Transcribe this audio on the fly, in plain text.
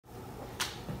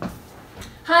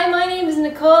Hi, my name is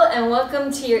Nicole and welcome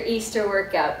to your Easter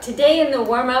workout. Today in the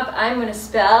warm-up, I'm going to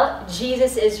spell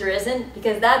Jesus is risen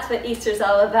because that's what Easter's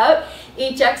all about.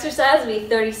 Each exercise will be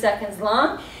 30 seconds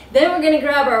long. Then we're going to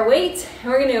grab our weights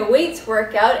and we're going to do a weights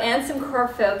workout and some core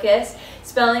focus,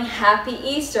 spelling Happy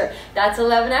Easter. That's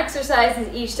 11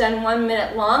 exercises, each done 1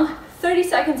 minute long, 30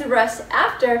 seconds of rest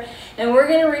after, and we're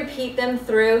going to repeat them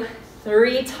through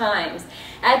 3 times.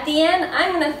 At the end,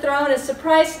 I'm going to throw in a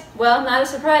surprise, well, not a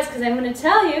surprise because I'm going to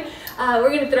tell you, we're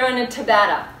going to throw in a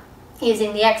Tabata,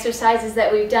 using the exercises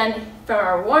that we've done from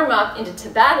our warm-up into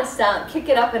Tabata style and kick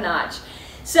it up a notch.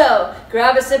 So,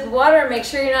 grab a sip of water, make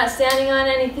sure you're not standing on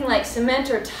anything like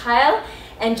cement or tile,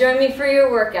 and join me for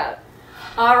your workout.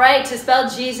 Alright, to spell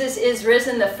Jesus is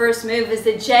risen, the first move is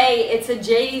the J. It's a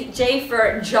J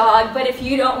for jog, but if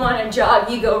you don't want to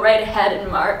jog, you go right ahead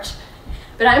and march.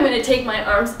 But I'm going to take my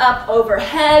arms up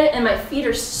overhead and my feet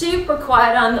are super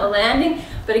quiet on the landing.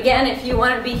 But again, if you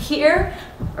want to be here,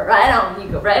 right on, you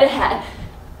go right ahead.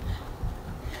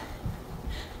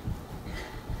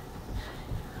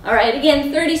 All right,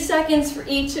 again, 30 seconds for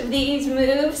each of these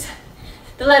moves.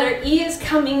 The letter E is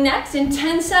coming next. In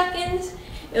 10 seconds,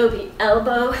 it'll be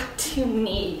elbow to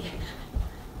knee.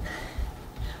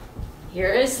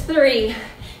 Here is 3. You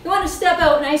want to step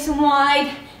out nice and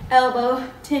wide, elbow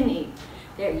to knee.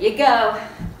 There you go.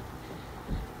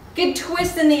 Good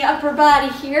twist in the upper body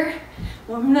here.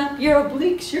 Warming up your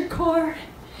obliques, your core,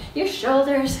 your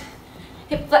shoulders,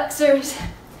 hip flexors.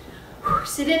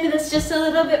 Sit into this just a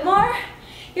little bit more.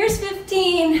 Here's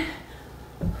 15.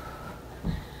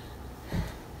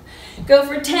 Go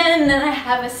for 10, then I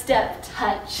have a step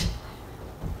touch.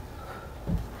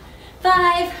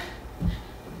 5,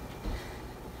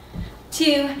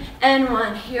 2, and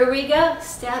 1. Here we go.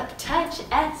 Step, touch,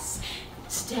 S.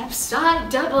 Step, side,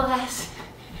 double S.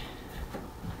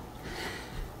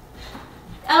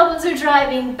 Elbows are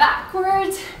driving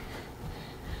backwards.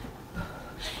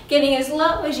 Getting as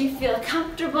low as you feel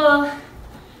comfortable.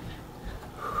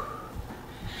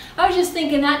 I was just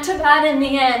thinking that Tabata in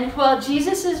the end, well,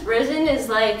 Jesus is risen is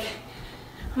like,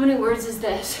 how many words is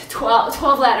this?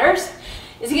 12 letters.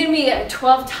 Is it going to be a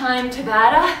 12-time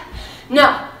Tabata?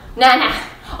 No, nah.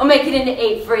 I'll make it into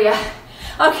 8 for you.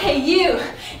 Okay, U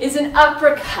is an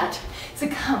uppercut. It's a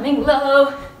coming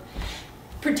low.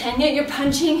 Pretend that you're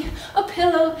punching a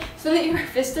pillow so that your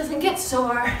fist doesn't get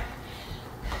sore.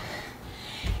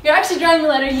 You're actually drawing the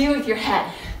letter U with your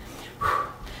head.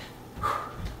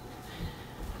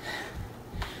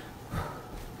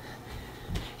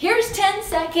 Here's 10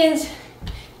 seconds.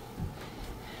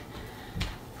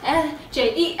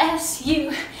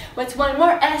 J-E-S-U. What's one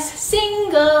more S?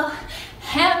 Single,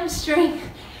 hamstring,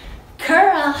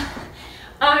 curl,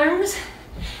 arms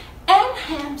and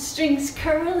hamstrings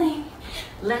curling.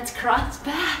 Let's cross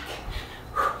back.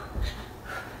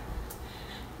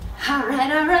 All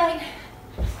right.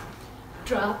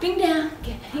 Dropping down,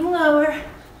 getting lower.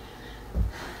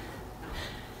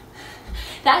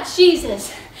 That's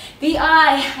Jesus. The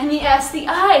I and the S. The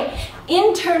I,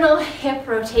 internal hip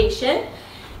rotation.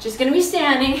 Just gonna be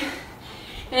standing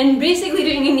and basically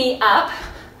doing a knee up,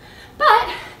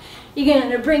 but you're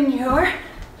gonna bring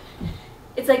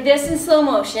it's like this in slow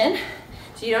motion,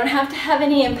 so you don't have to have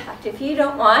any impact if you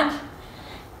don't want.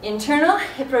 Internal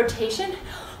hip rotation,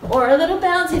 or a little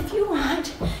bounce if you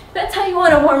want. That's how you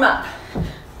want to warm up.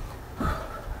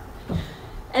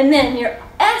 And then your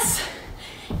S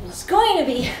is going to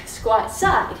be squat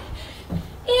side.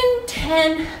 In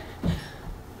 10,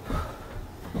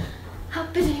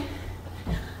 up and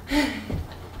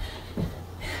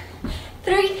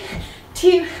 3,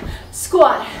 2,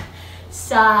 squat.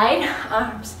 Side,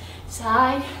 arms,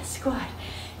 side, squat.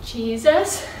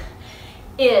 Jesus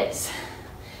is.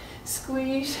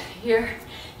 Squeeze your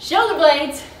shoulder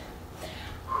blades.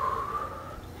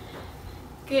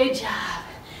 Good job.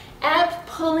 Abs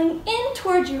pulling in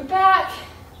towards your back.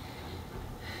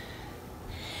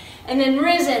 And then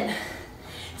risen.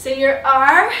 So your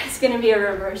R is going to be a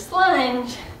reverse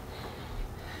lunge.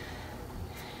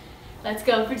 Let's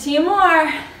go for 2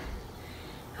 more.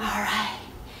 All right.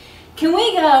 Can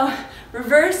we go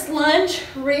reverse lunge,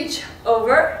 reach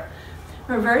over,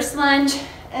 reverse lunge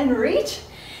and reach?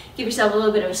 Give yourself a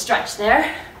little bit of a stretch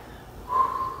there.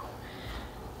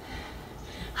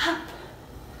 Up.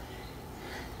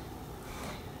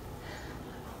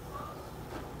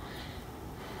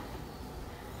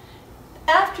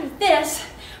 After this,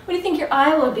 what do you think your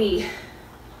eye will be?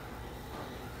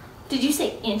 Did you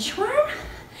say inchworm?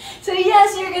 So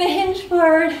yes, you're going to hinge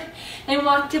forward and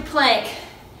walk to plank.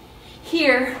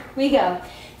 Here we go.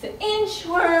 So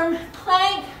inchworm,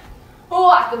 plank,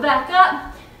 walk back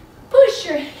up, push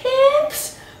your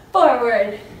hips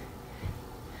forward.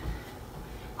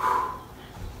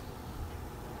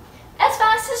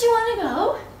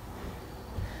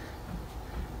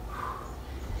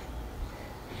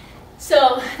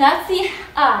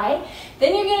 Y.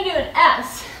 Then you're going to do an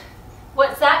S.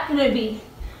 What's that going to be?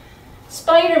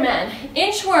 Spider-Man.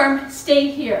 Inchworm,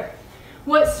 stay here.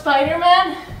 What's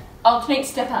Spider-Man? Alternate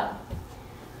step out.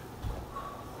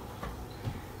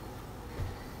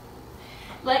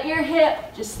 Let your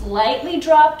hip just lightly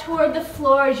drop toward the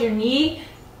floor as your knee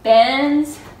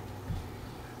bends.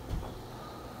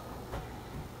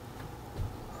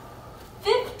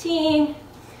 15.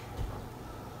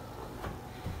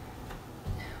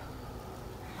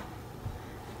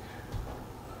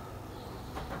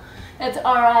 That's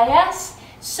RIS.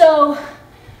 So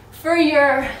for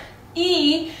your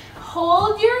E,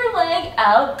 hold your leg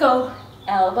out, go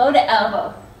elbow to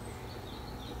elbow.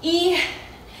 E,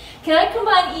 can I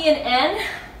combine E and N?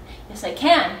 Yes, I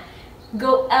can.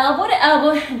 Go elbow to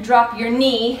elbow and drop your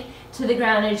knee to the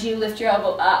ground as you lift your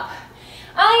elbow up.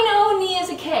 I know knee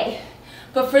is a K,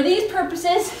 but for these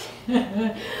purposes,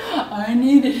 I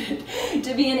needed it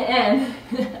to be an N.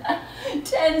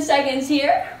 10 seconds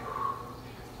here.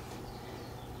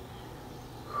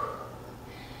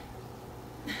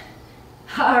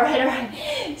 All right.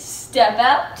 Step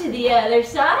out to the other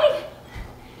side.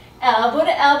 Elbow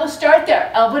to elbow, start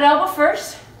there. Elbow to elbow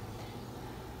first.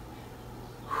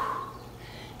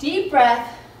 Deep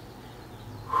breath.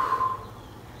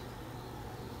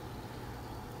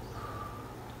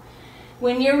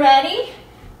 When you're ready,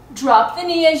 drop the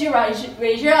knee as you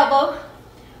raise your elbow.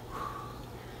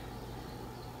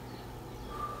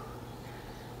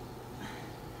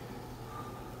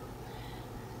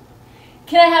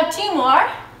 Can I have 2 more?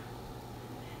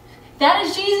 That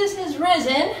is Jesus is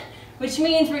risen, which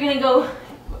means we're going to go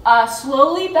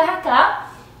slowly back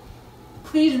up.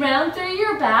 Please round through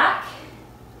your back,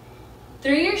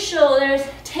 through your shoulders.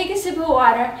 Take a sip of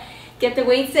water. Get the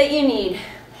weights that you need.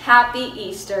 Happy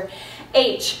Easter.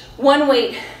 H, 1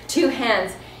 weight, 2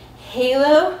 hands.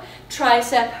 Halo,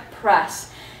 tricep, press.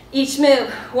 Each move,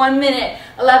 1 minute,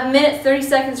 11 minutes, 30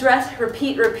 seconds rest,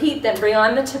 repeat, repeat, then bring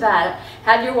on the Tabata.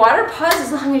 Have your water, pause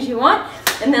as long as you want,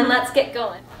 and then let's get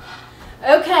going.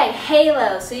 Okay,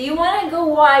 halo, so you want to go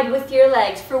wide with your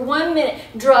legs for 1 minute.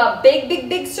 Draw a big, big,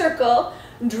 big circle,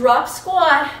 drop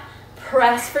squat,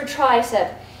 press for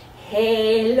tricep.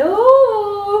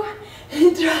 Halo,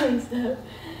 tricep.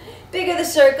 Bigger the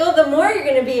circle, the more you're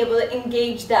going to be able to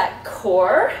engage that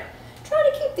core.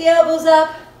 Try to keep the elbows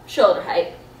up, shoulder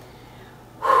height.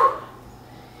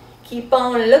 Keep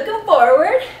on looking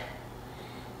forward.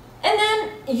 And then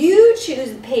you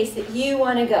choose the pace that you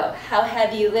want to go. How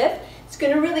heavy you lift, it's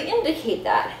going to really indicate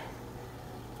that.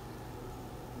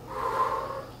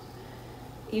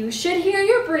 You should hear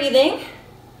your breathing.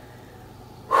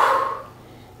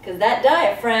 Because that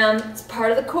diaphragm is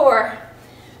part of the core.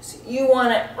 So you want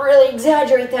to really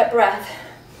exaggerate that breath.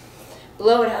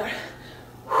 Blow it out.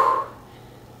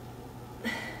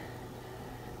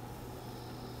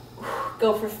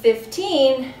 Go for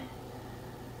 15.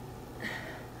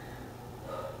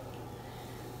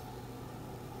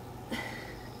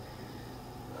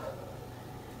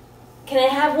 Can I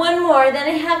have 1 more? Then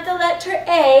I have the letter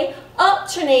A,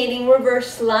 alternating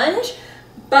reverse lunge,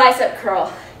 bicep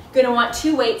curl. You're gonna want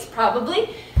 2 weights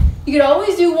probably. You could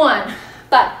always do 1,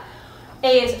 but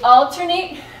A is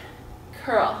alternate,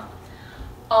 curl,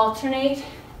 alternate,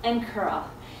 and curl.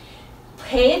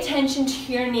 Pay attention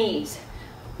to your knees.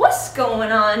 What's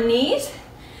going on, knees?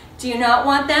 Do you not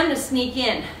want them to sneak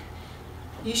in?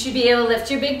 You should be able to lift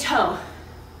your big toe.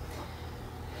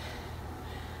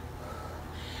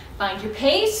 Find your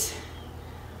pace.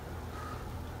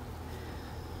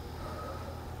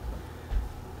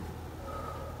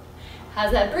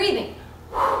 How's that breathing?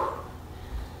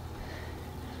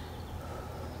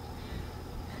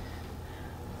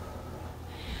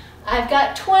 I've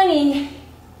got 20.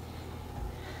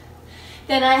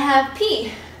 Then I have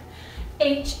P.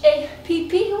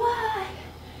 H-A-P-P-Y.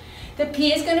 The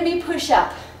P is going to be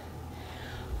push-up.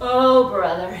 Oh,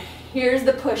 brother. Here's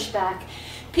the push-back.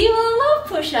 People love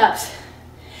push-ups.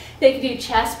 They can do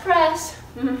chest press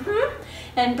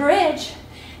and bridge.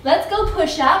 Let's go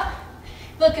push-up.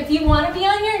 Look, if you want to be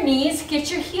on your knees, get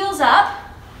your heels up.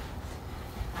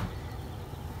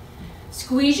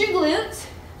 Squeeze your glutes.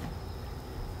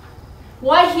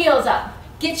 Why heels up?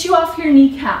 Get you off your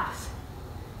kneecaps.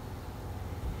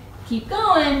 Keep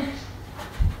going.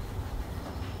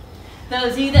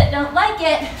 Those of you that don't like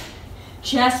it,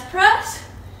 chest press,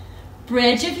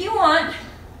 bridge if you want,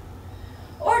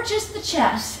 or just the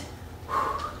chest.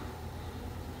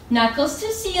 Knuckles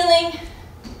to ceiling.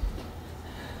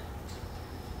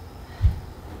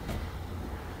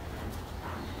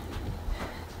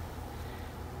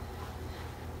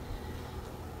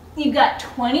 You've got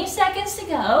 20 seconds to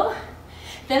go.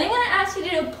 Then I'm going to ask you to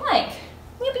do a plank.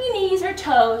 Maybe your knees or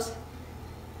toes.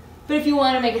 But if you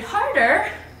want to make it harder,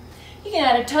 you can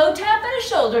add a toe tap and a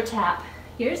shoulder tap.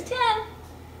 Here's 10.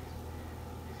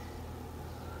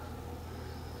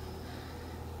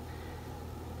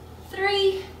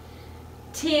 3,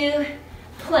 2,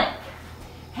 plank.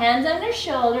 Hands under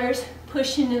shoulders,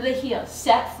 push into the heels.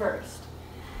 Set first.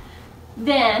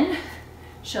 Then,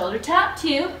 shoulder tap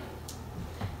 2,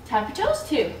 tap your toes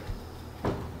 2.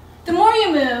 The more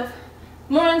you move,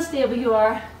 the more unstable you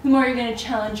are, the more you're going to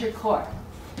challenge your core.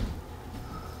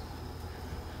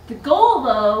 The goal,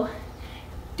 though,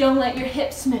 don't let your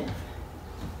hips move.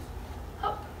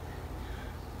 Up.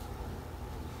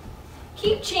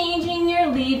 Keep changing your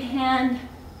lead hand.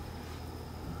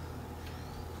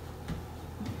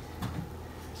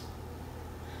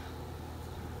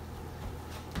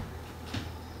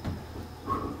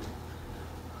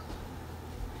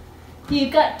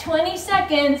 You've got 20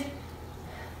 seconds.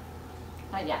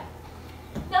 Not yet.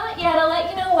 Not yet. I'll let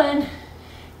you know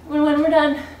when we're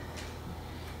done.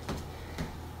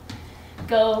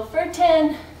 Go for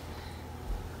 10.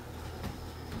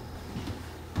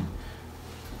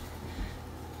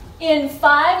 In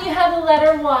 5, you have the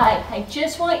letter Y. I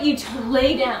just want you to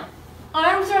lay down.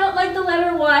 Arms are out like the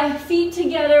letter Y, feet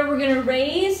together. We're going to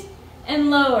raise and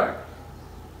lower.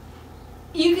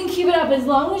 You can keep it up as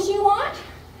long as you want.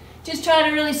 Just try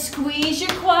to really squeeze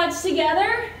your quads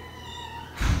together.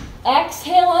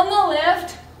 Exhale on the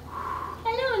lift.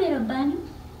 Hello, little bunny.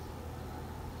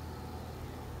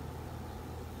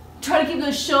 Try to keep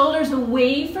those shoulders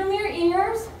away from your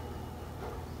ears.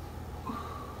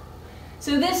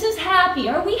 So this is happy.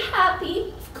 Are we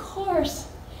happy? Of course.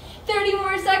 30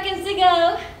 more seconds to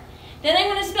go. Then I'm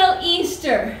going to spell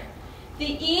Easter. The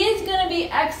E is going to be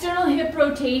external hip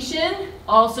rotation,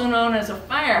 also known as a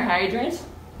fire hydrant.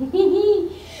 So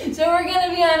we're going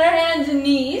to be on our hands and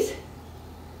knees,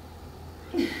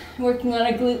 working on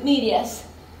a glute medius.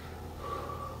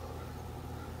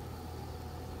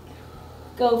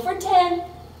 Go for 10.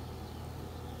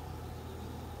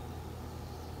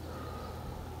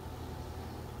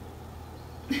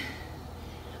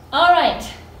 All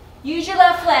right, use your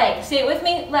left leg. Say it with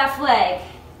me, left leg.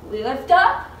 We lift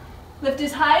up, lift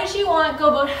as high as you want, go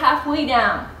about halfway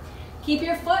down. Keep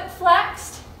your foot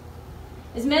flexed.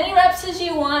 As many reps as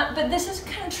you want, but this is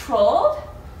controlled.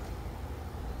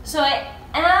 So I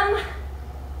am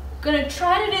going to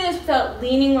try to do this without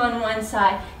leaning on one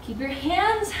side. Keep your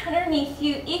hands underneath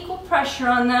you, equal pressure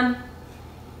on them.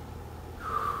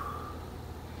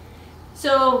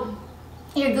 So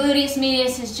your gluteus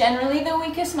medius is generally the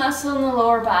weakest muscle in the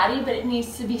lower body, but it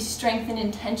needs to be strengthened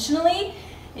intentionally.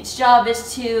 Its job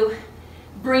is to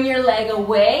bring your leg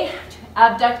away, to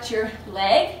abduct your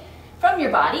leg from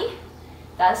your body.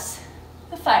 That's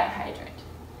the fire hydrant.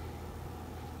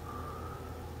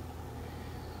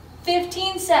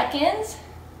 15 seconds.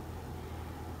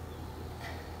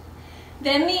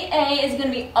 Then the A is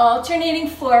going to be alternating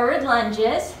forward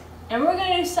lunges, and we're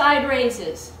going to do side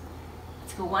raises.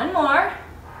 Let's go one more.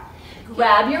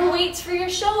 Grab your weights for your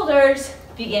shoulders.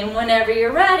 Begin whenever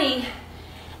you're ready.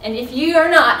 And if you are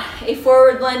not a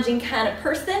forward lunging kind of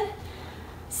person,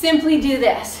 simply do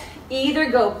this. Either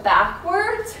go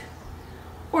backwards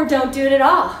or don't do it at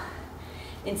all.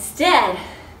 Instead,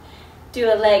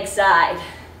 do a leg side.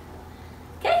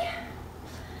 Okay?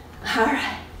 All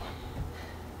right.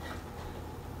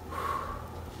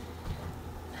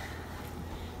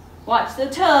 Watch the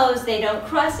toes, they don't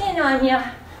cross in on you.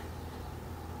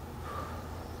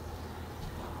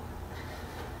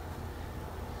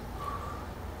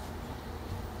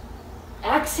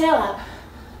 Exhale up.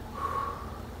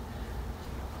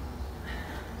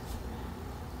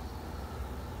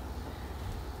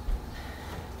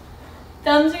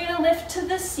 Thumbs are going to lift to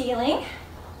the ceiling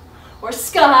or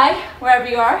sky, wherever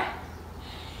you are.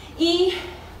 E,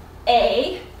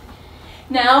 A.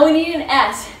 Now we need an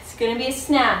S. It's going to be a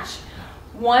snatch.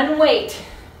 One weight.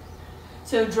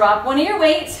 So drop one of your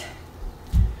weights.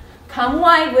 Come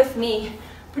wide with me.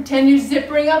 Pretend you're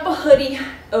zippering up a hoodie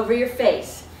over your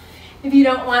face. If you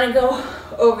don't want to go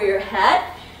over your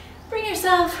head, bring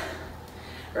yourself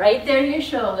right there to your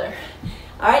shoulder.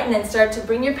 All right, and then start to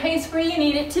bring your pace where you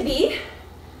need it to be.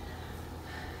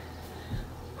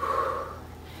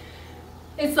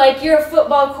 It's like you're a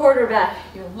football quarterback.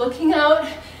 You're looking out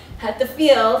at the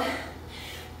field.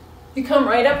 You come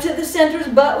right up to the center's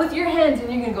butt with your hands,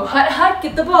 and you're going to go hut, hut,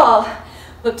 get the ball.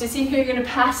 Look to see who you're going to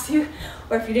pass to,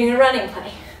 or if you're doing a running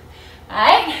play. All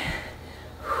right?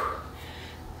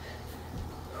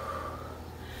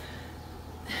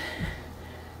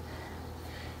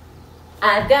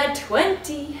 I've got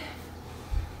 20.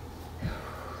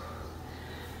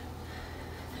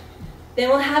 Then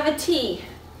we'll have a T.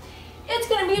 It's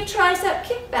going to be a tricep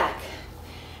kickback.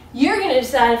 You're going to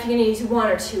decide if you're going to use 1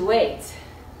 or 2 weights.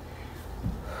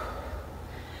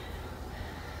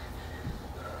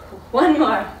 One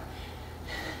more.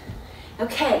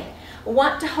 Okay, I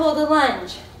want to hold a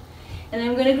lunge. And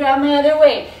I'm going to grab my other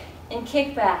weight and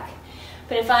kick back.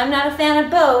 But if I'm not a fan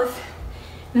of both,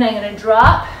 then I'm going to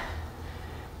drop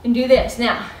and do this.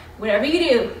 Now, whatever you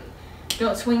do,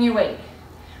 don't swing your weight.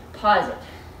 Pause it.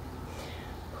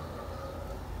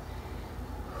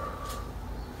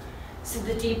 So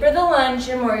the deeper the lunge,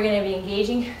 the more you're going to be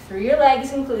engaging through your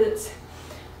legs and glutes.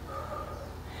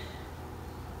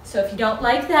 So if you don't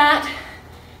like that,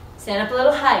 stand up a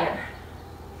little higher.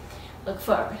 Look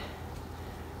forward.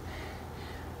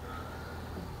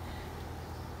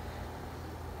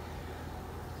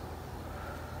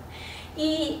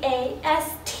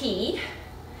 E-A-S-T.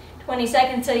 20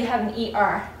 seconds till you have an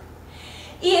E-R.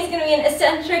 E is going to be an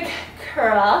eccentric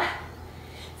curl.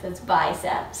 So it's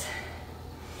biceps.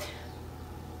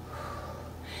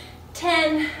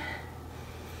 10.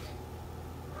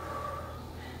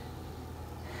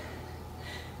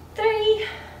 3.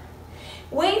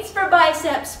 Weights for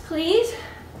biceps, please.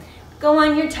 Go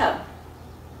on your toe.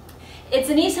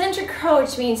 It's an eccentric curl,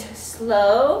 which means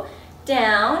slow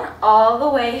down all the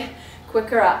way,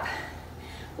 quicker up.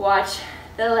 Watch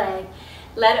the leg.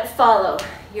 Let it follow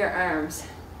your arms.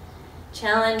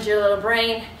 Challenge your little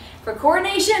brain for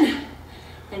coordination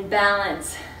and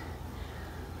balance.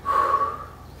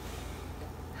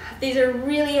 These are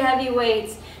really heavy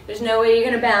weights. There's no way you're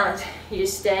going to balance. You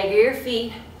just stagger your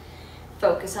feet.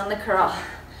 Focus on the curl.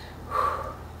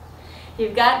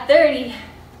 You've got 30.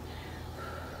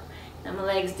 Now my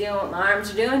legs doing what my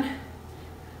arms are doing.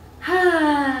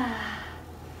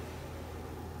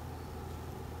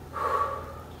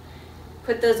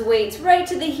 Put those weights right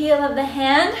to the heel of the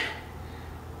hand.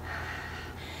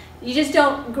 You just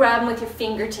don't grab them with your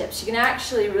fingertips. You can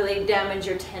actually really damage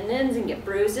your tendons and get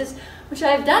bruises, which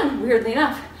I've done, weirdly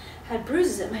enough. I had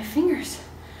bruises at my fingers.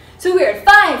 So weird.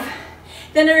 5.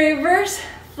 Then a reverse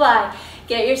fly.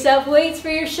 Get yourself weights for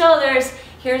your shoulders.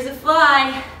 Here's a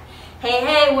fly. Hey,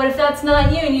 hey, what if that's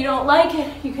not you and you don't like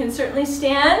it? You can certainly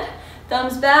stand,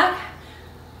 thumbs back,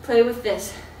 play with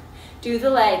this. Do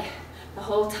the leg the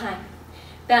whole time.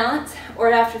 Balance,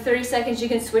 or after 30 seconds you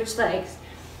can switch legs.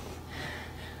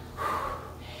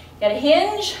 Got a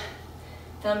hinge,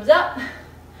 thumbs up.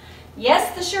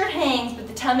 Yes, the shirt hangs, but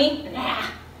the tummy, nah.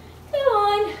 Come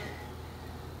on.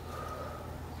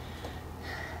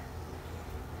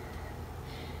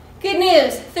 Good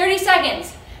news, 30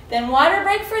 seconds. Then water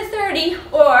break for 30,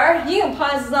 or you can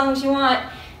pause as long as you want.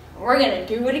 We're gonna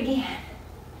do it again.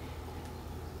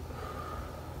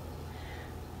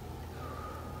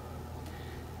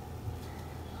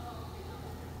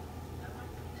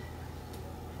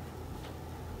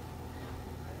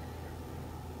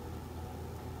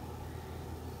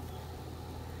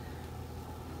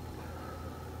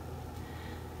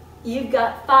 You've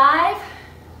got 5,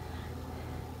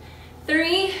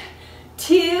 3,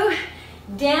 2,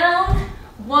 down,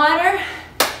 water.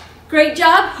 Great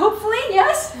job, hopefully,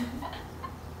 yes?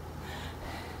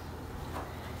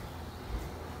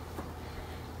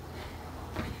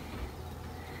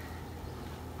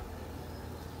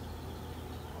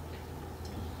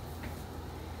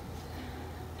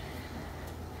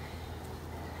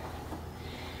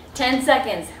 Ten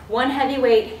seconds, one heavy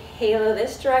weight, halo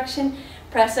this direction,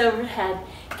 press overhead.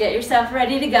 Get yourself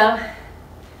ready to go.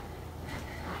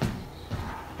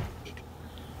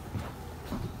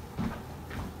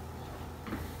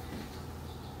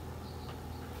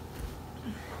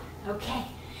 Okay,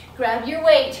 grab your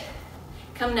weight.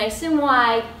 Come nice and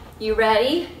wide. You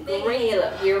ready? Big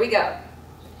halo. Here we go.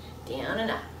 Down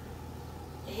and up.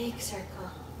 Big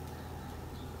circle.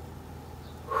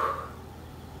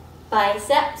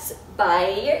 Biceps by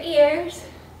your ears.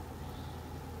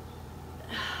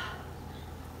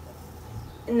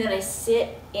 And then I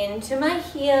sit into my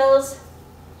heels.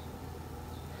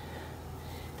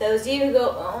 Those of you who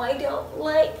go, oh, I don't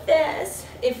like this.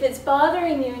 If it's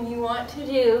bothering you and you want to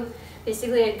do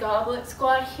basically a goblet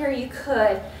squat here, you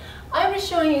could. I'm just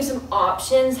showing you some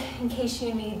options in case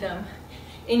you need them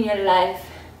in your life.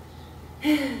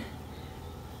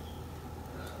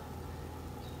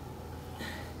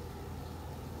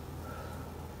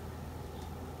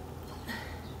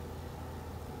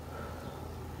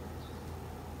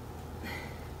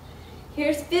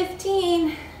 Here's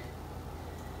 15.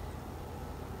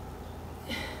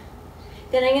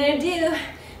 Then I'm going to do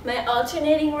my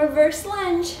alternating reverse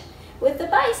lunge with the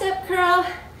bicep curl.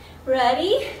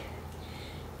 Ready?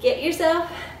 Get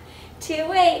yourself 2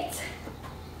 weights.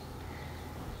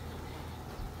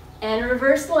 and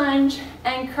reverse lunge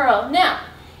and curl. Now,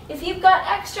 if you've got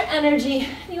extra energy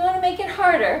and you want to make it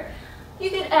harder, you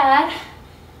could add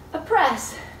a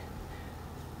press.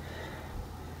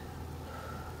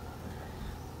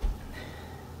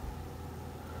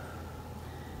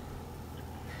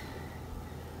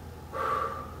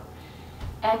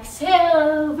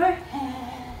 Exhale overhead.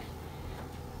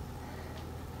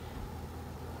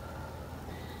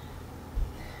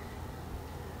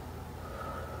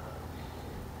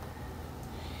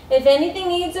 If anything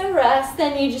needs a rest,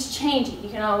 then you just change it. You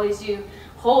can always do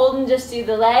hold and just do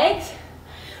the legs,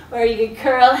 or you could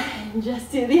curl and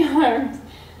just do the arms.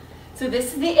 So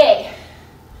this is the A,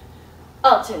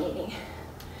 alternating.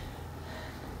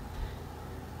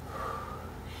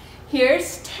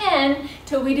 Here's 10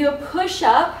 till we do a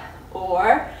push-up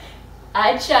or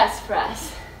a chest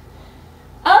press.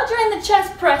 I'll join the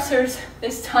chest pressers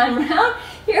this time around.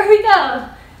 Here we go.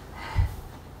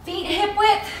 Feet hip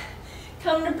width,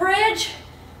 come to bridge,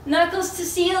 knuckles to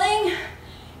ceiling,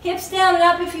 hips down and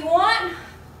up if you want,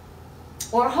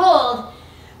 or hold.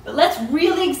 But let's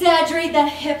really exaggerate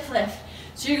that hip lift.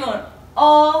 So you're going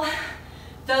all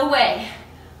the way.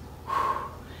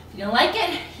 If you don't like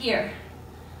it, here.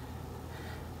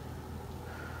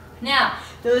 Now,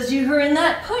 those of you who are in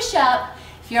that push-up,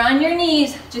 if you're on your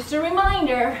knees, just a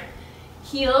reminder,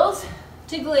 heels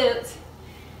to glutes,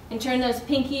 and turn those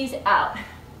pinkies out.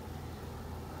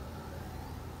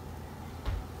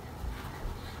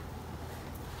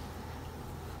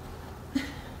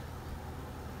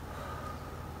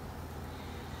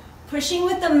 Pushing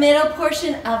with the middle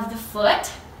portion of the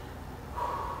foot.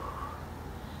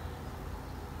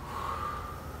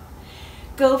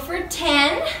 Go for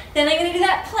 10, then I'm going to do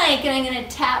that plank and I'm going to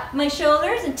tap my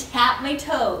shoulders and tap my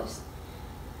toes.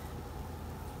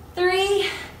 3,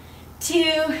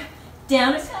 2,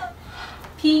 down to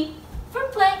P for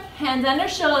plank, hands under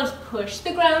shoulders, push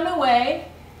the ground away,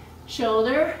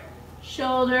 shoulder,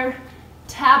 shoulder,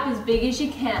 tap as big as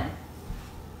you can.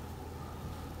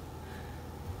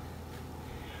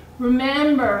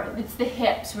 Remember, it's the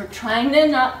hips, we're trying to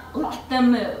not let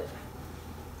them move.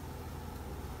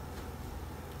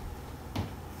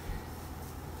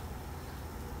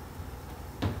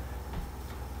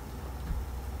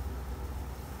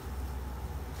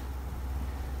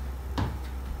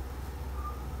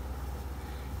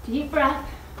 Deep breath.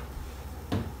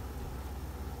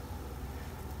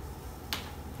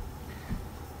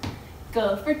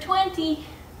 Go for 20.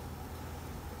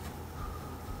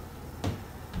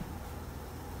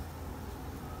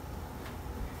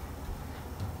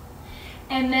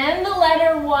 And then the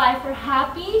letter Y for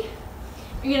happy.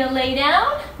 You're going to lay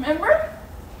down, remember?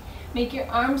 Make your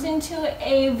arms into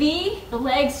a V, the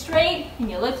legs straight, and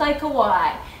you look like a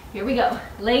Y. Here we go.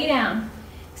 Lay down.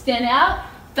 Stand out,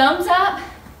 thumbs up.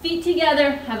 Feet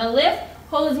together, have a lift,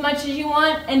 hold as much as you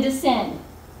want, and descend.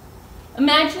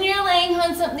 Imagine you're laying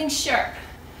on something sharp.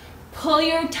 Pull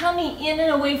your tummy in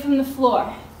and away from the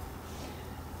floor.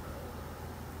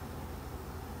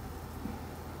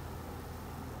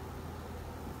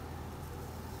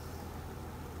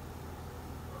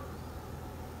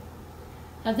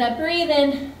 How's that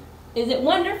breathing? Is it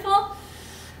wonderful?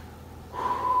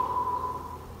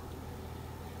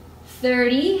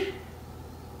 30.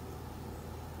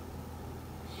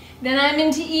 Then I'm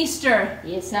into Easter.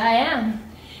 Yes, I am.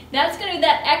 That's going to be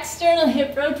that external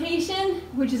hip rotation,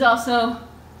 which is also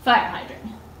fire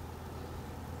hydrant.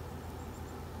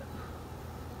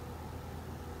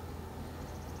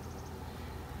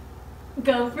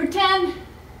 Go for 10.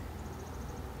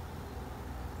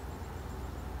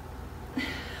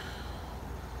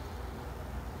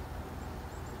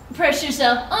 Press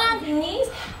yourself on your knees.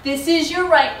 This is your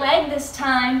right leg this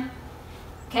time.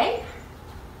 Okay?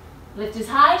 Lift as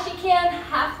high as you can,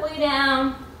 halfway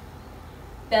down.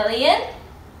 Belly in.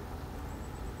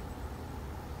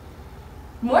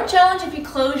 More challenge if you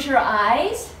close your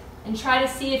eyes and try to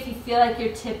see if you feel like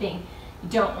you're tipping. You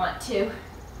don't want to.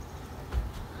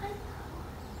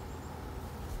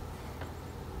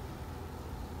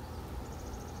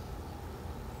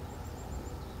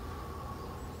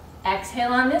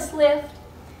 Exhale on this lift.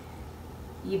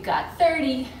 You've got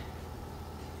 30.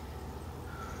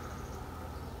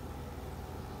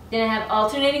 Then I have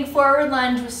alternating forward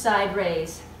lunge with side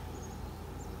raise.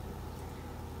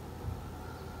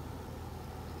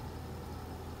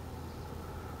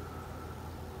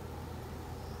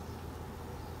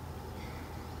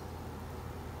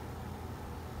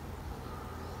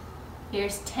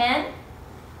 Here's 10.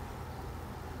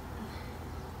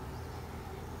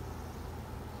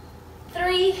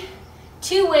 Three,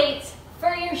 2 weights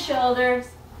for your shoulders.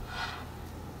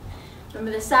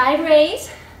 Remember the side raise.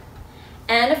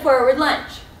 and a forward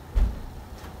lunge.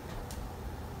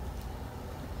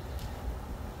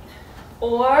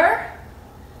 Or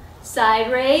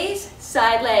side raise,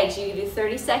 side legs. You can do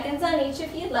 30 seconds on each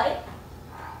if you'd like.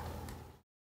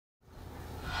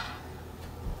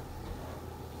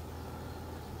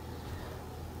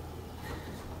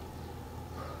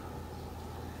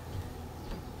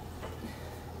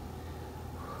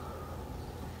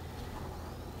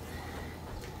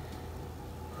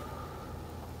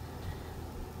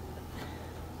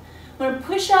 I'm going to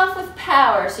push off with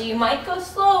power, so you might go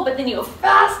slow, but then you go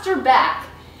faster back.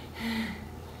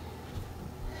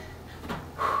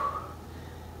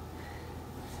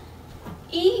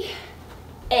 E,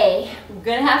 A. We're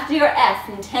going to have to do our S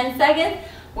in 10 seconds.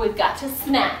 We've got to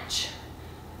snatch.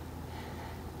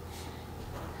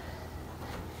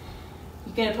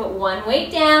 You're going to put one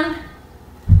weight down.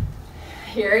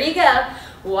 Here you go.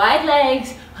 Wide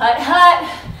legs, hut, hut,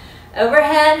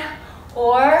 overhead,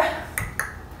 or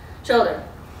shoulder.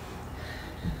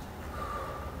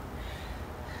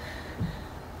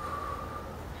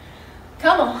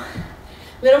 Come on.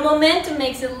 Little momentum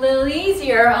makes it a little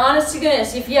easier. Honest to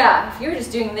goodness, if you were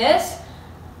just doing this,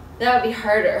 that would be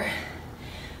harder.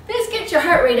 Just get your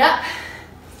heart rate up.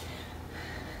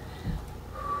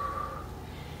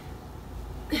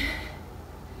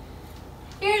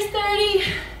 Here's 30.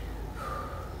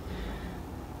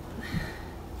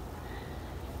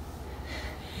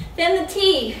 Then the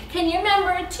T. Can you remember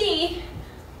a T?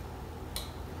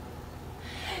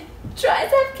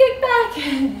 Tricep kick back.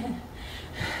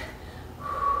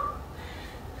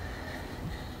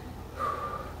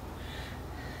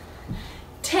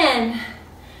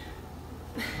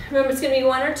 Remember, it's going to be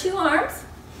one or two arms.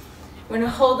 We're going to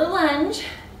hold the lunge.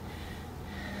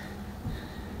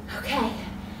 Okay,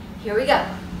 here we go.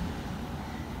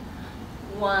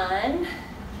 1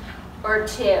 or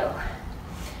 2.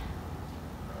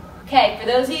 Okay, for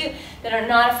those of you that are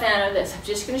not a fan of this, I'm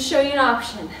just going to show you an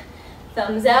option.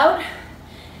 Thumbs out.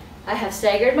 I have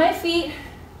staggered my feet.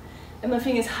 I'm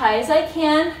lifting as high as I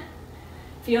can.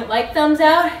 If you don't like thumbs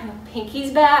out,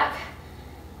 pinkies back.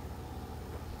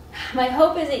 My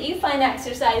hope is that you find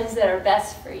exercises that are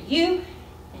best for you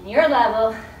and your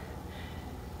level,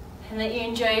 and that you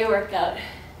enjoy your workout.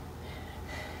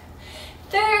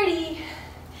 30,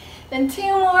 then 2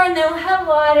 more, and then we'll have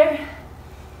water.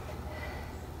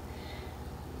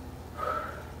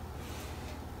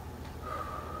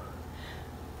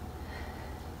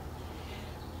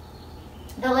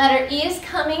 The letter E is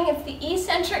coming. It's the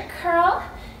eccentric curl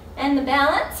and the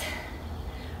balance.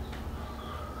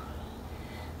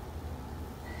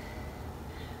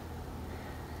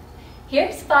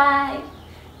 Here's 5.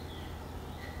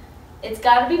 It's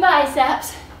got to be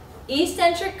biceps.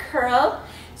 Eccentric curl.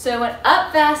 So I went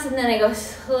up fast and then I go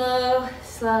slow,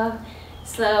 slow,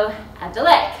 slow at the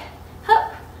leg.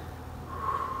 Up.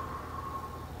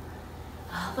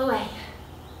 All the way.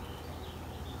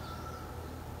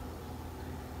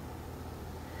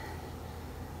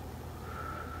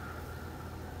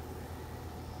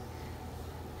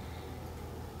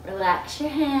 Relax your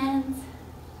hands.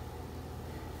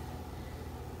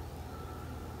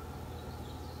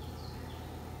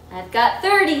 I've got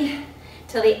 30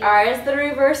 till the R is the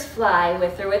reverse fly,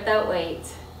 with or without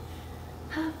weights.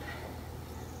 Up.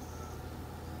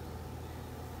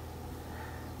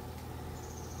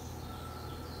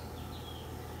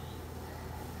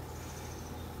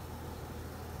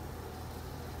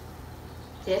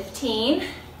 $15.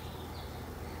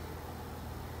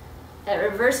 That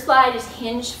reverse fly just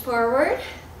hinged forward.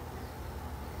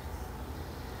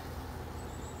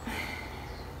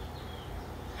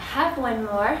 Have one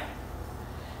more.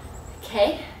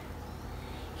 Okay.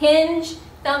 Hinge,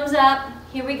 thumbs up,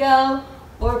 here we go.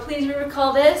 Or please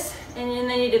recall this, and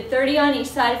then you did 30 on each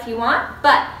side if you want,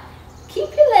 but keep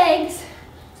your legs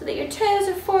so that your toes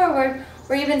are forward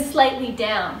or even slightly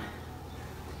down.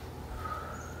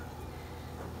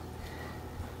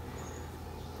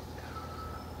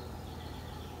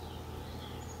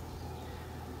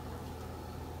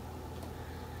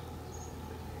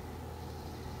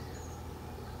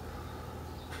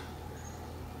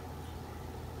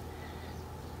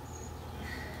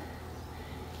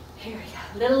 Here we go.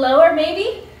 A little lower,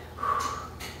 maybe.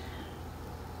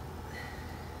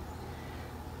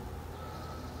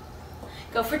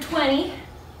 Go for 20.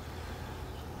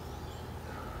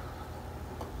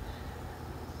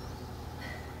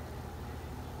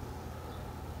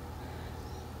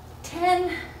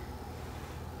 $10.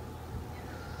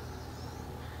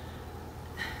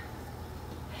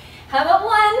 How about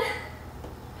 1?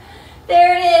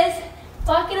 There it is.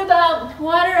 Walk it about,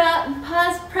 water up,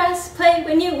 pause, press, play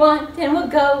when you want, and we'll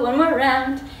go one more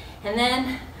round. And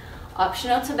then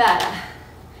optional Tabata.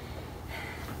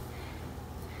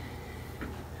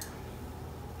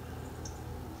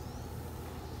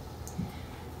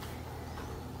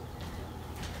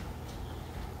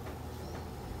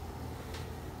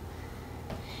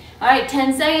 All right,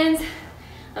 10 seconds.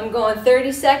 I'm going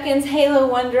 30 seconds, halo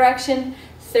one direction,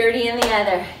 30 in the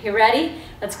other. You ready?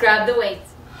 Let's grab the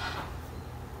weights.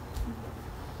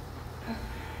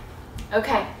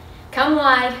 Okay, come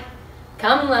wide,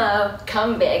 come low,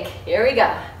 come big. Here we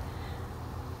go.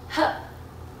 Huh.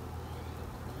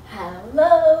 How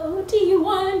low do you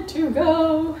want to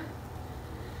go?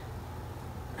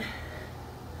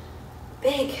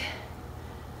 Big.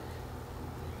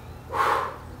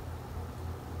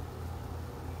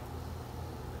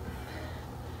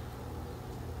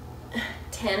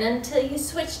 10 until you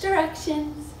switch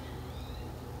directions.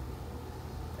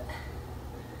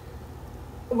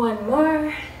 One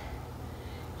more.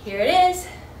 Here it is.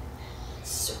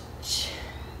 Switch.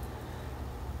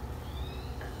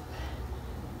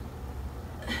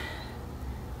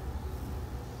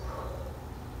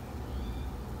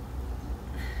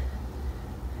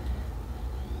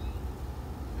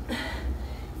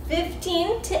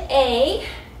 15 to A.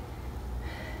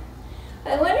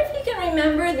 I wonder if you can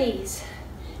remember these.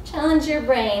 Challenge your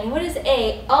brain. What is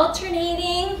A?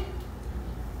 Alternating,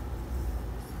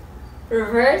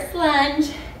 reverse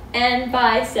lunge, and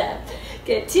bicep.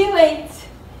 Get 2 weights.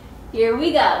 Here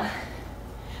we go.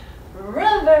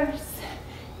 Reverse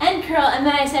and curl. And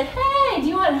then I said, hey, do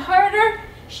you want harder?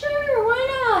 Sure,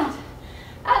 why not?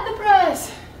 Add the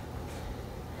press.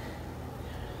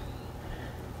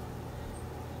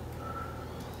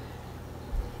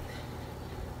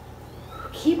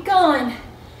 Keep going.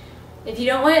 If you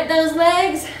don't want those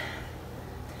legs,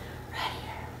 right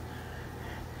here.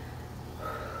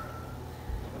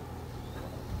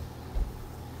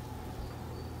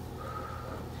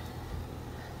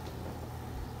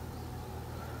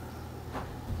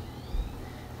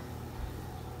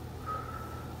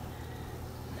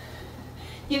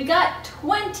 You've got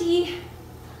 20.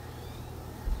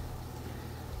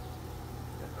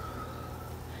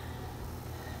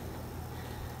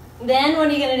 Then what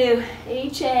are you gonna do?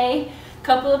 HA,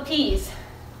 couple of P's.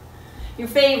 Your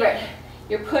favorite,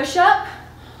 your push-up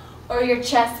or your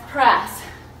chest press.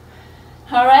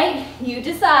 All right, you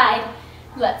decide.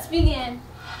 Let's begin.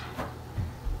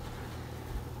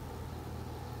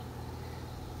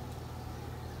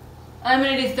 I'm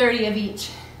gonna do 30 of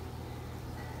each.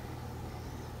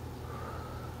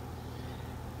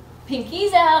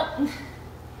 Pinkies out,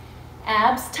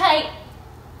 abs tight.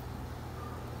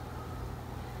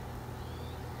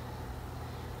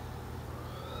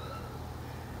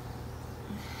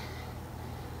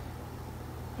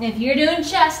 If you're doing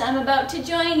chest, I'm about to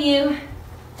join you.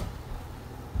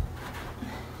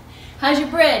 How's your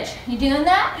bridge? You doing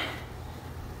that?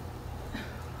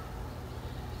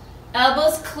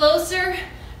 Elbows closer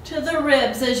to the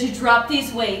ribs as you drop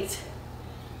these weights.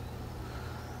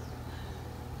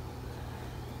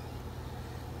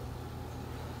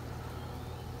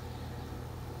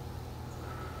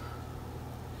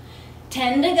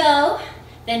 Ten to go.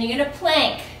 Then you're gonna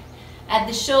plank. Add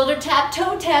the shoulder tap,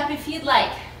 toe tap if you'd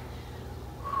like.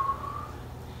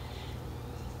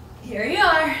 Here you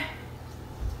are.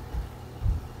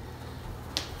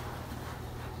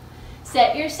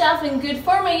 Set yourself in good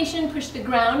formation, push the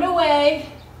ground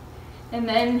away, and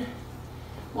then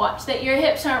watch that your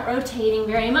hips aren't rotating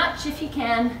very much if you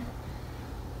can.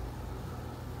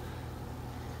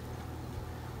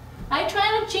 I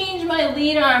try to change my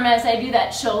lead arm as I do that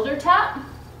shoulder tap.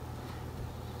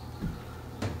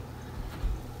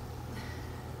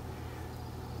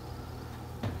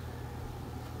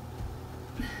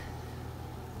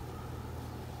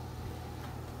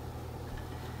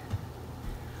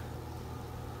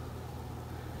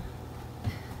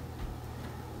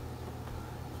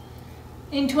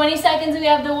 In 20 seconds, we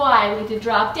have the Y. We could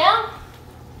drop down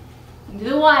and do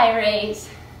the Y raise.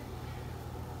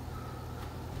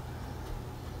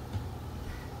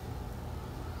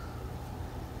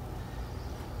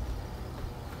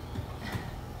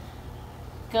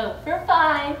 Go for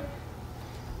 5.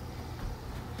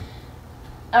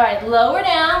 All right, lower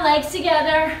down, legs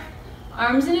together,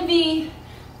 arms in a V,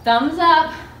 thumbs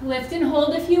up, lift and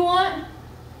hold if you want.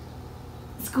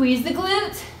 Squeeze the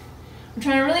glutes. I'm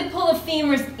trying to really pull the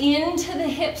femurs into the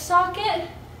hip socket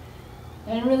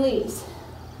and release.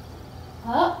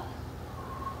 Up.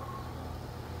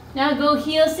 Now go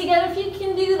heels together if you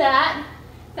can do that.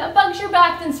 If that bugs your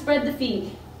back, then spread the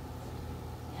feet.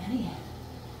 And again.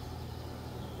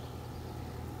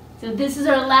 So this is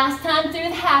our last time through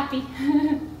the happy.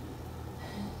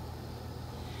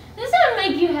 And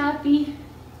make you happy.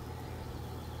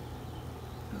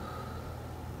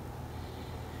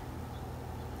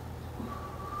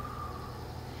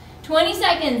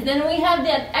 $20. Then we have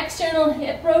that external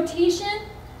hip rotation.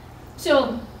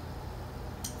 So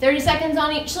 30 seconds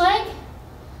on each leg.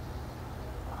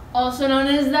 Also known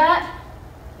as that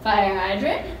fire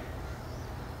hydrant.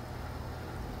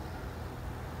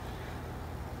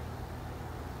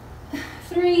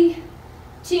 Three,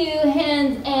 2,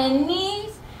 hands and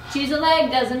knees. Choose a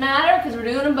leg, doesn't matter because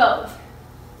we're doing them both.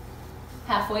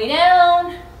 Halfway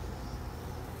down.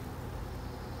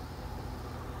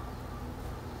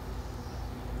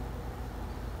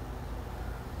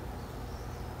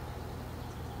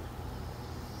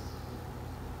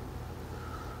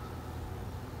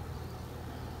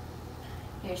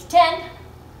 Here's 10.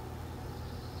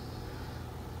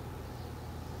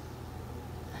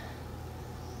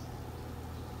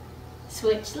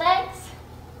 Switch legs.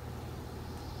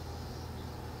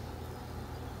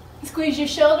 Squeeze your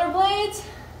shoulder blades.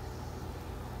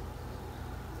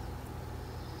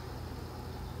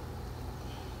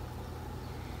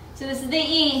 So this is the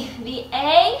E. The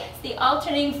A is the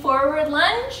alternating forward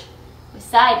lunge with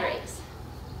side raise.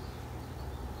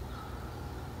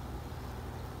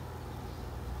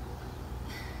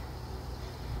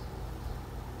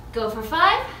 Go for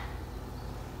 5.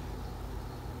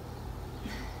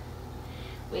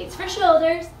 Weights for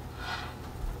shoulders.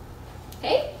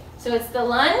 Okay, so it's the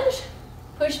lunge,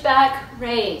 push back,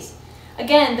 raise.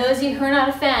 Again, those of you who are not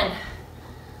a fan,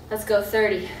 let's go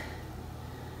 30.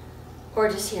 Or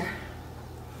just here.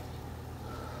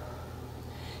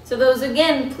 So those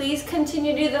again, please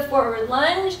continue to do the forward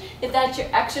lunge if that's your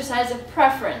exercise of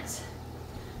preference.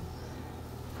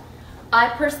 I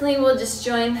personally will just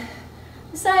join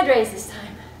the side raise this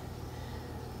time.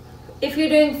 If you're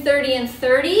doing 30 and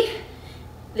 30,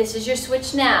 this is your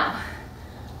switch now.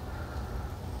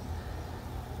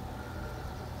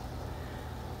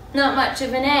 Not much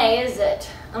of an A, is it?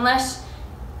 Unless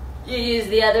you use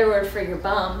the other word for your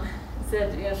bum instead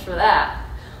of just for that.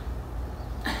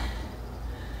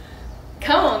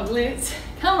 Come on, glutes.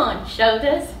 Come on,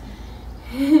 shoulders.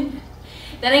 Then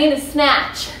I'm gonna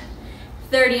snatch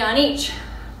 30 on each.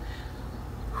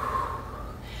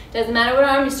 Doesn't matter what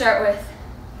arm you start with.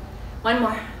 One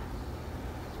more.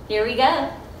 Here we go.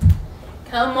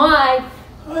 Come wide.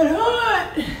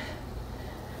 Hot.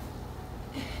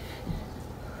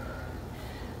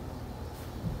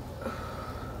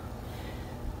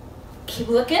 Keep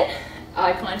looking.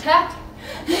 Eye contact.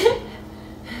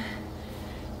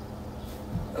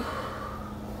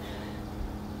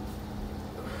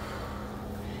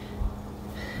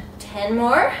 10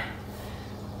 more.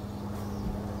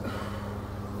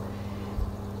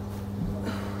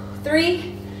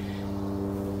 3.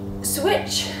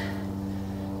 Switch.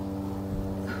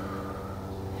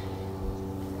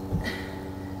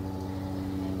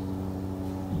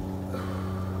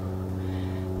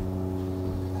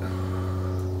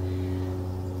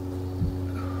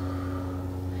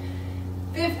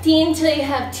 15 till you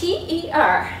have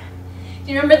T-E-R.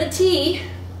 Do you remember the T?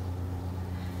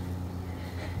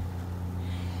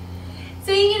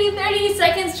 So you can do 30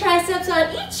 seconds triceps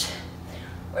on each,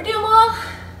 or do them all,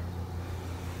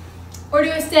 or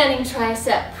do a standing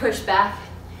tricep push back.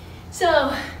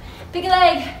 So pick a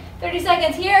leg, 30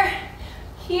 seconds here,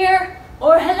 here,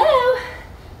 or hello.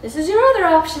 This is your other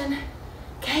option,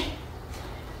 okay?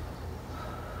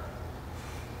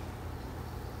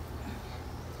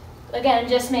 Again,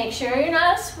 just make sure you're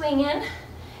not swinging.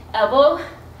 Elbow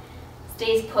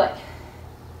stays put.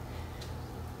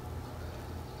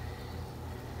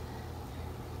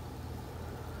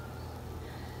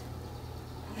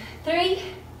 Three,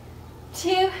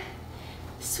 2,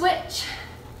 switch.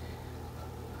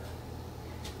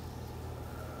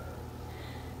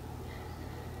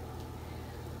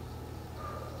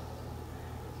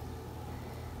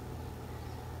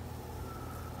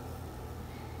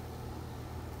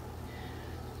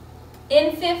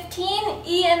 In 15,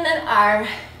 E and then R.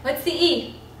 What's the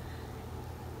E?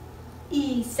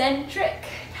 Eccentric.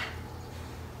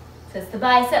 So it's the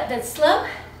bicep that's slow.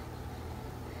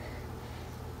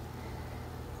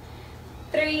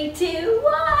 3, 2,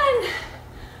 1.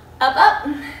 Up, up.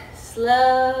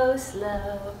 Slow,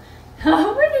 slow.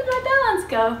 Oh, where did my balance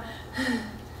go?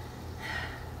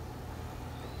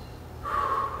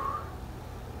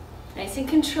 Nice and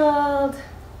controlled.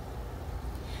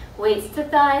 Weights to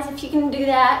thighs if you can do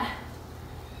that.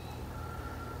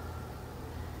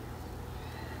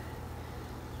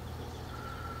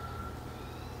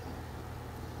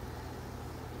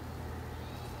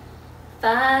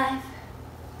 Five.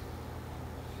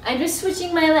 I'm just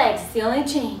switching my legs, it's the only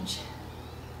change.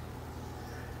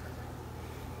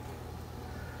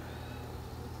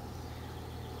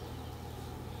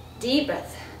 Deep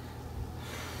breath.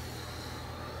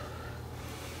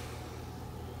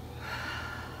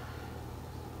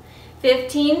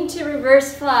 "15 to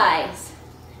reverse flies,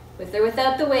 with or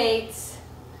without the weights.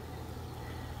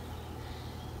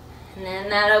 And then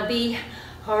that'll be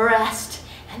a rest,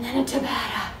 and then a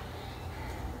Tabata.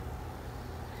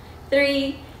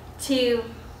 3, 2,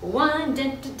 1,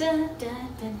 dun, dun, dun,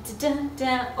 dun, dun, dun,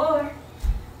 dun, or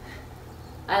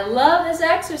I love this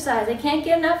exercise. I can't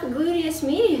get enough of gluteus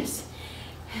medius.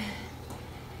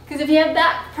 Because if you have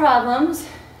back problems,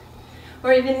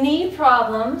 or even knee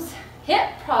problems,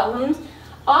 hip problems,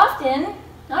 often,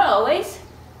 not always,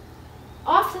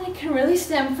 often it can really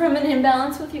stem from an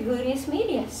imbalance with your gluteus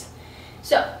medius.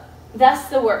 So that's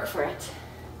the work for it.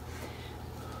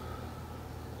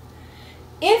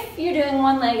 If you're doing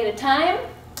one leg at a time,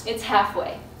 it's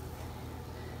halfway.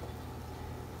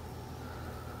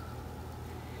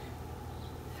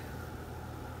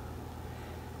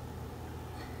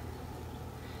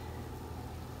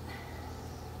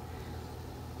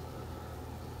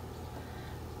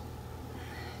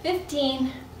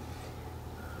 "15.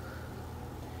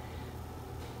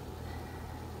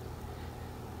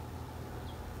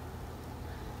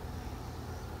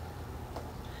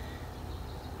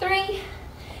 3,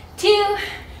 2,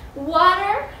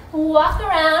 water, walk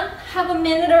around, have a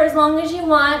minute or as long as you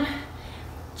want.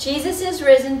 Jesus is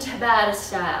risen, Tabata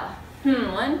style.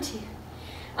 1, 2.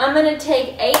 I'm gonna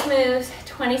take 8 moves,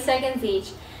 20 seconds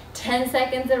each, 10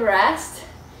 seconds of rest.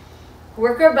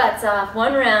 Work our butts off,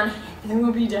 1 round, then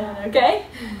we'll be done, okay?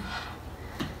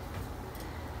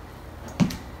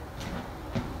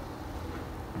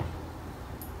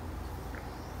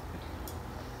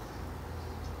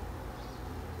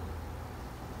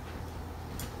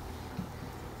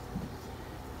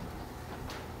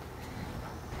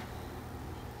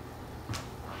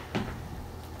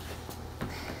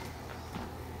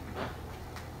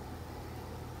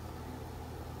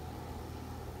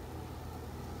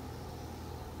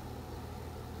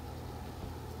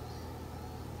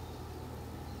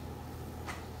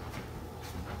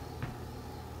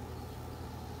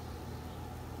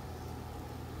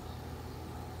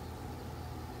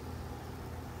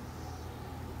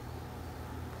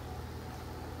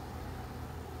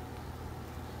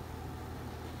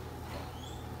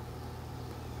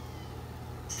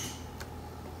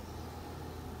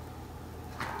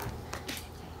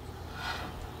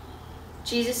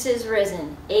 Jesus is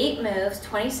risen. 8 moves,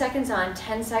 20 seconds on,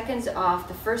 10 seconds off.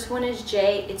 The first one is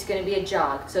J. It's going to be a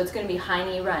jog. So it's going to be high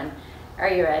knee run. Are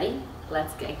you ready?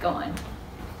 Let's get going.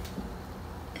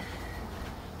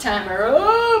 Timer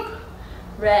up.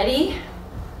 Ready,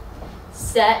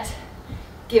 set,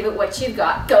 give it what you've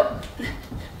got. Go.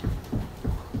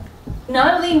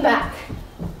 Not a lean back.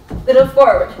 Little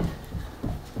forward.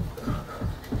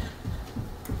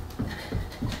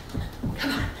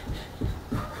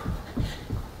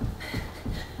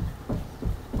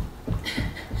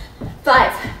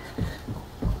 5.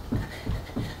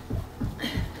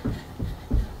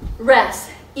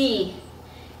 Rest. E.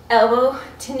 Elbow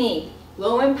to knee.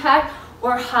 Low impact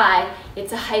or high.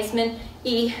 It's a Heisman.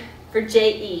 E for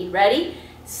J-E. Ready,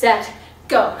 set,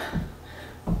 go.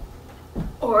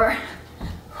 Or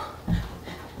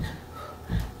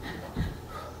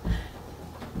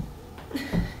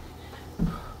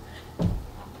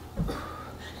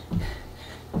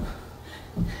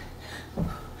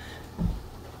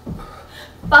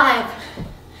five.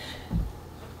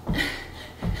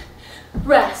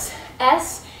 Rest.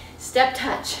 S, step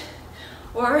touch.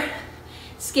 Or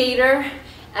skater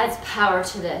adds power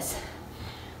to this.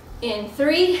 In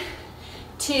 3,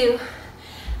 2,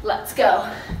 let's go.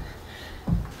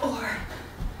 Or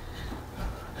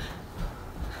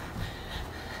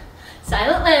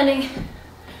silent landing.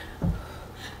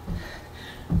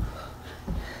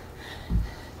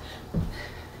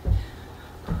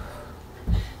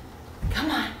 Come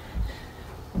on.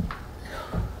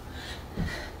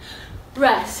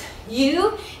 Rest.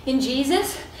 You, in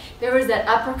Jesus, there was that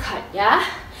uppercut, yeah?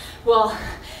 Well,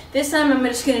 this time I'm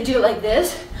just gonna do it like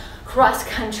this, cross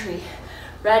country.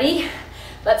 Ready?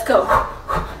 Let's go.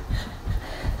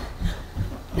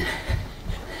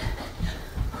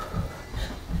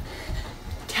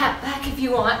 Tap back if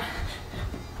you want.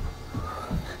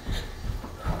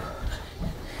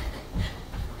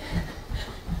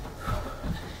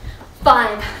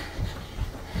 Five.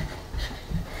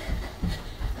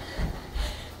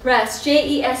 Rest,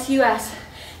 J-E-S-U-S.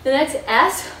 The next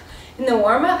S in the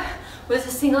warm-up was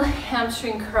the single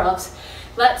hamstring curls.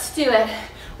 Let's do it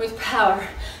with power.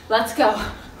 Let's go.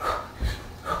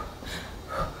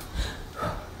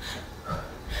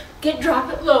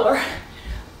 Drop it lower.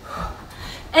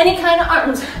 Any kind of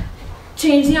arms.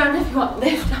 Change the arms if you want.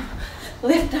 Lift them.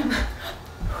 Lift them.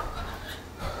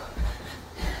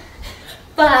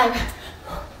 5.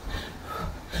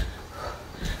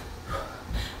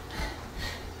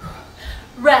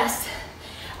 Rest.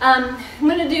 I'm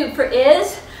gonna do for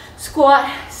is squat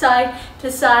side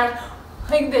to side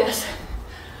like this.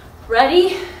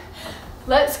 Ready?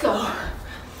 Let's go.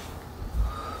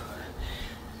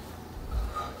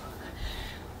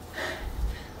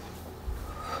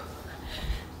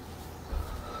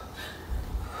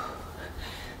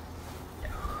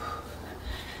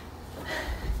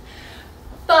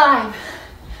 Five.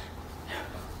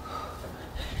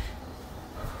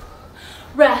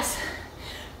 Rest.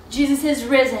 Jesus is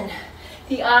risen.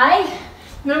 The eye,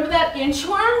 remember that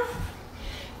inchworm?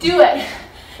 Do it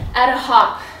at a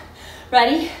hop.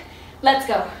 Ready? Let's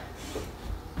go.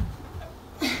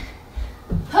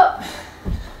 Hop.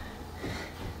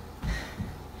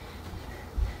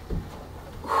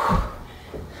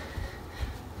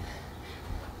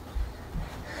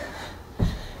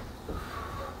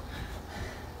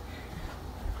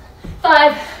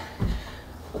 Five.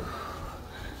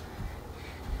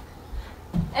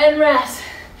 And rest.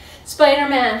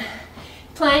 Spider-Man.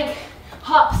 Plank,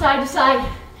 hop side to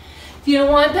side. If you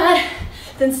don't want that,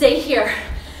 then stay here.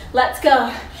 Let's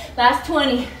go. Last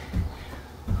 20.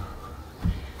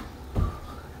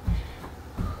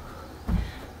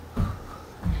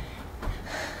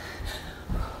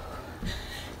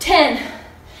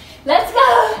 Let's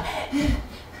go.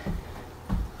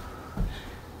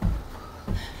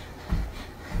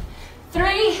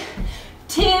 3,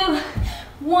 2,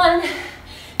 1.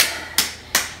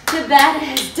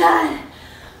 Tabata is done.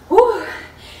 Woo.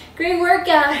 Great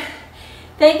workout.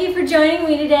 Thank you for joining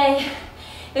me today.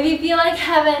 If you feel like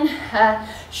having a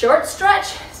short stretch,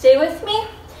 stay with me.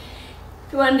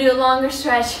 If you want to do a longer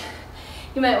stretch,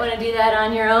 you might want to do that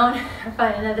on your own or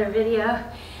find another video.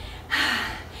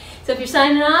 So if you're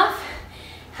signing off,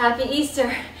 happy Easter.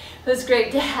 It was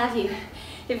great to have you.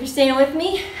 If you're staying with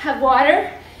me, have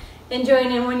water and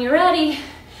join in when you're ready.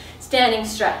 Standing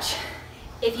stretch.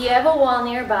 If you have a wall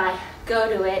nearby, go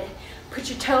to it. Put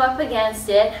your toe up against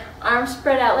it, arms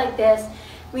spread out like this.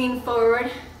 Lean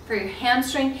forward for your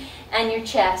hamstring and your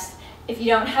chest. If you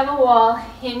don't have a wall,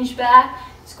 hinge back,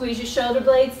 squeeze your shoulder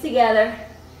blades together,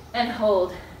 and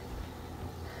hold.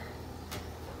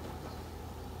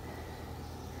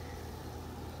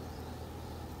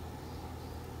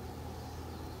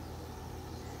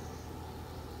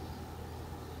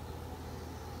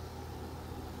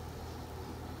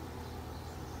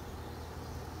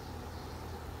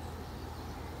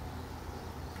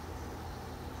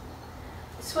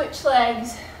 Switch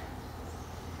legs.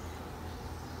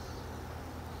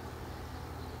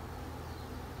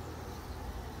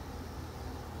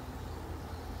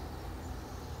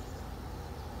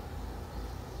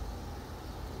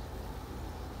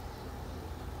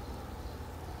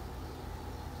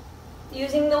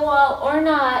 Using the wall or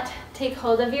not, take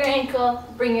hold of your ankle,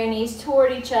 bring your knees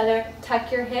toward each other,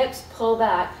 tuck your hips, pull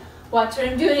back. Watch what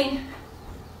I'm doing.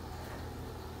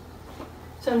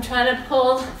 So I'm trying to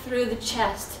pull through the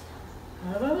chest.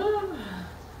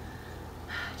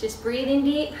 Just breathing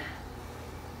deep.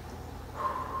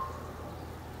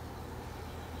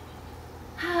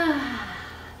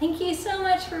 Thank you so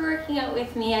much for working out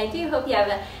with me. I do hope you have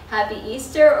a happy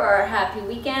Easter or a happy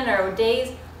weekend or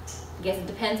days. I guess it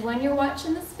depends when you're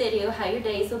watching this video, how your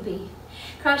days will be.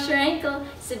 Cross your ankle,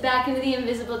 sit back into the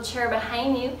invisible chair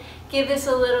behind you. Give this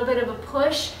a little bit of a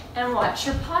push and watch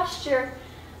your posture.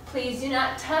 Please do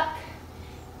not tuck.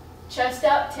 Chest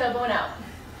out, tailbone out.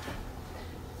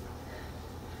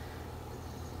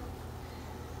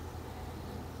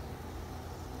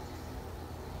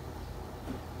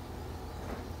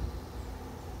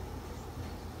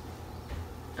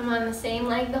 I'm on the same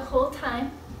leg the whole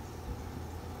time.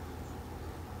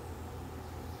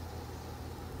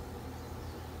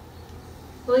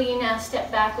 Will you now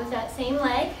step back with that same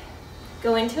leg?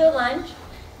 Go into a lunge,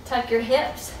 tuck your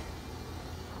hips,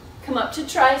 come up to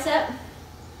tricep,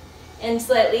 and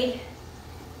slightly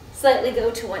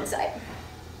go to one side.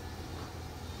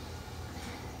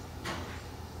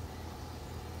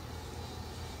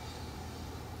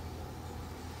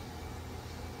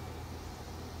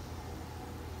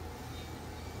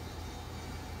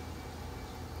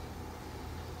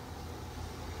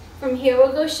 From here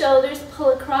we'll go shoulders,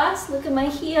 pull across, look at my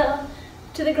heel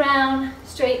to the ground,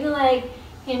 straighten the leg,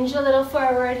 hinge a little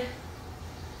forward,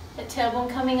 the tailbone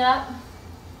coming up.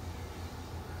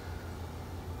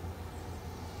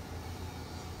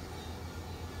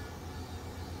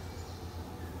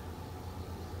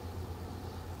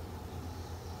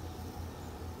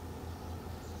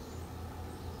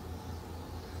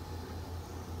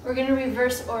 We're going to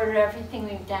reverse order everything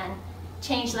we've done.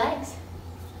 Change legs,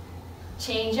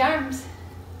 change arms,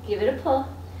 give it a pull,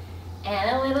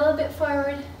 and a little bit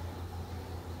forward.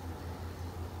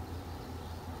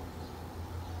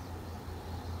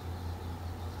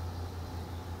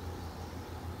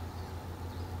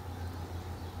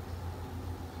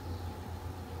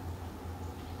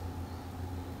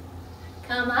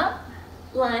 Come up,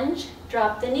 lunge,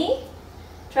 drop the knee,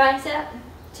 tricep,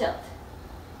 tilt.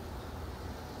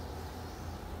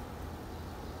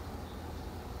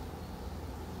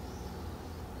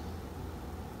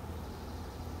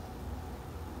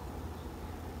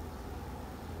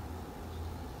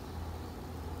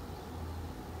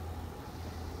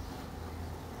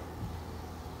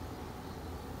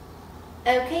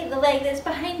 Okay, the leg that's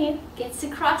behind you gets to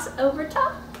cross over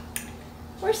top,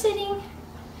 or sitting,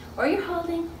 or you're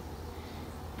holding,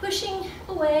 pushing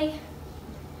away.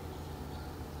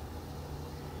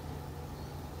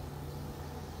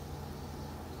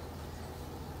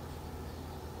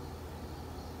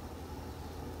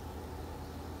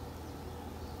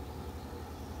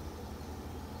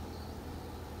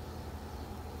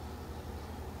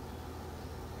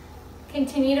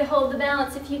 Continue to hold the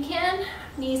balance if you can.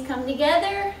 Knees come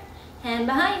together, hand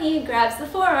behind you, grabs the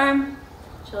forearm,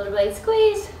 shoulder blade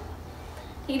squeeze.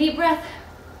 Take a deep breath.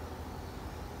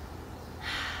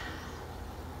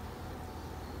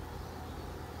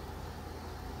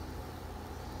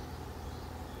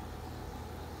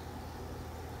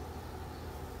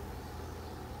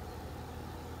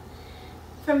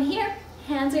 From here,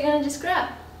 hands are gonna just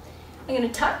grab. I'm gonna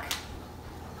tuck,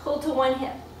 pull to one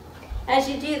hip. As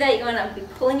you do that, you're gonna be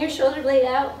pulling your shoulder blade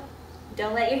out.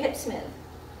 Don't let your hips move.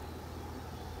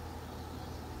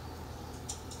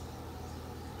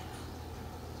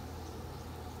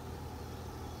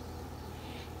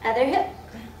 Other hip.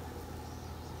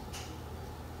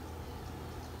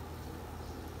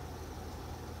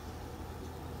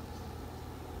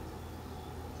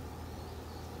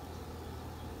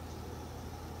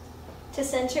 To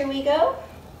center we go.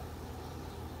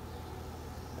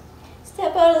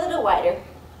 Step out a little wider.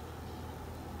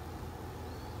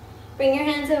 Bring your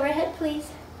hands overhead,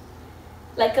 please.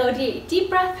 Let go, deep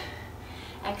breath.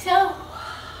 Exhale.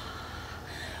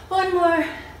 One more.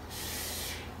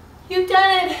 You've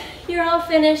done it. You're all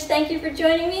finished. Thank you for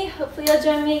joining me. Hopefully you'll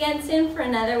join me again soon for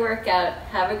another workout.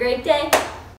 Have a great day.